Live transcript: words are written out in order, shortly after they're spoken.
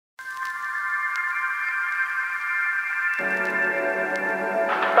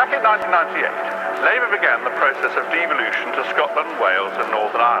Back in 1998, Labour began the process of devolution to Scotland, Wales and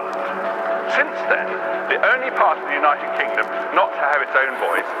Northern Ireland. Since then, the only part of the United Kingdom not to have its own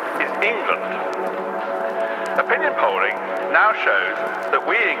voice is England. Opinion polling now shows that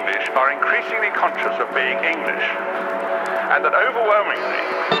we English are increasingly conscious of being English, and that overwhelmingly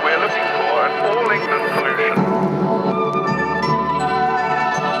we are looking for an all-England solution.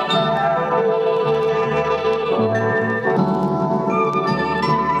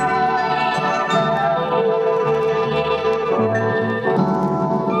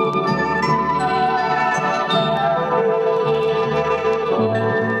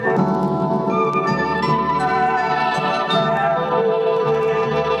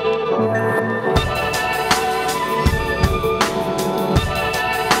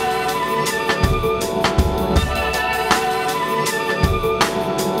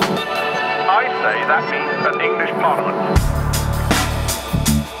 That means an English Parliament.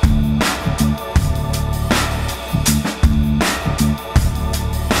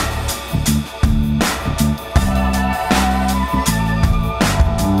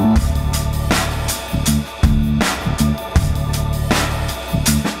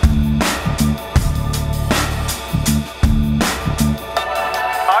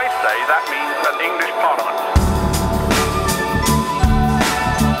 I say that means an English Parliament.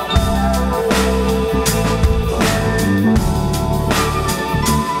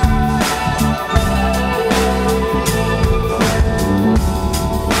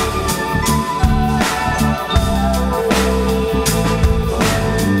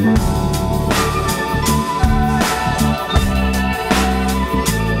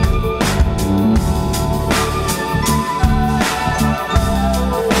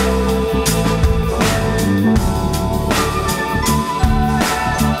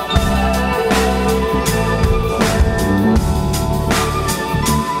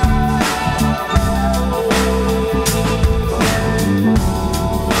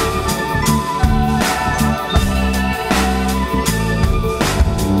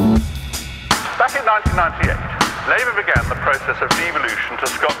 Back in 1998, Labour began the process of devolution to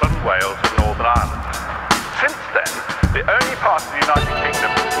Scotland, Wales and Northern Ireland. Since then, the only part of the United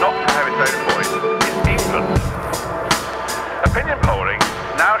Kingdom not to have its own voice is England. Opinion polling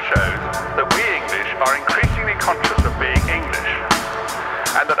now shows that we English are increasingly conscious of being English,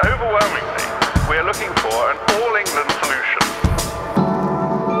 and that overwhelmingly we are looking for an all-England solution.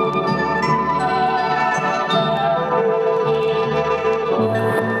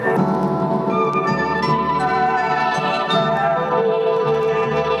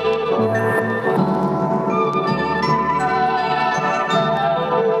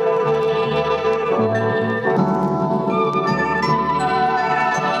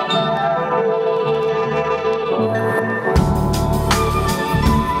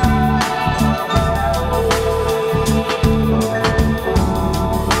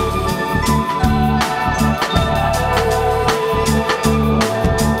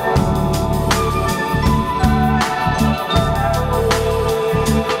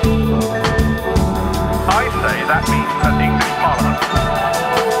 That means an English Parliament.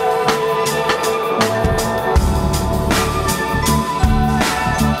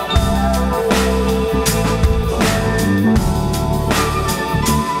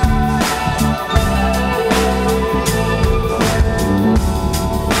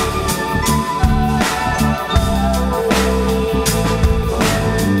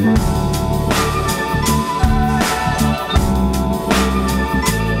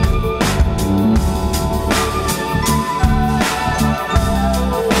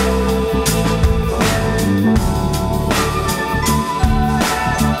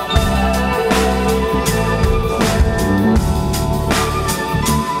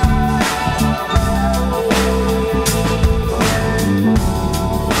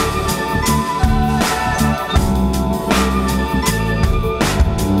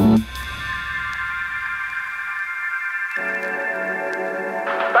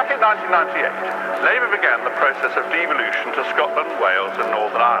 Back in 1998, Labour began the process of devolution to Scotland, Wales and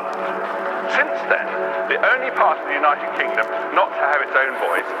Northern Ireland. Since then, the only part of the United Kingdom not to have its own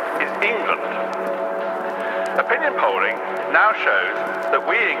voice is England. Opinion polling now shows that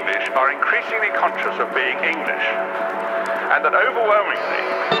we English are increasingly conscious of being English, and that overwhelmingly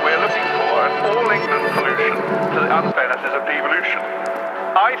we are looking for an all-England solution to the unfairnesses of devolution.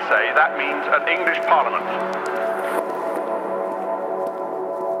 I say that means an English Parliament.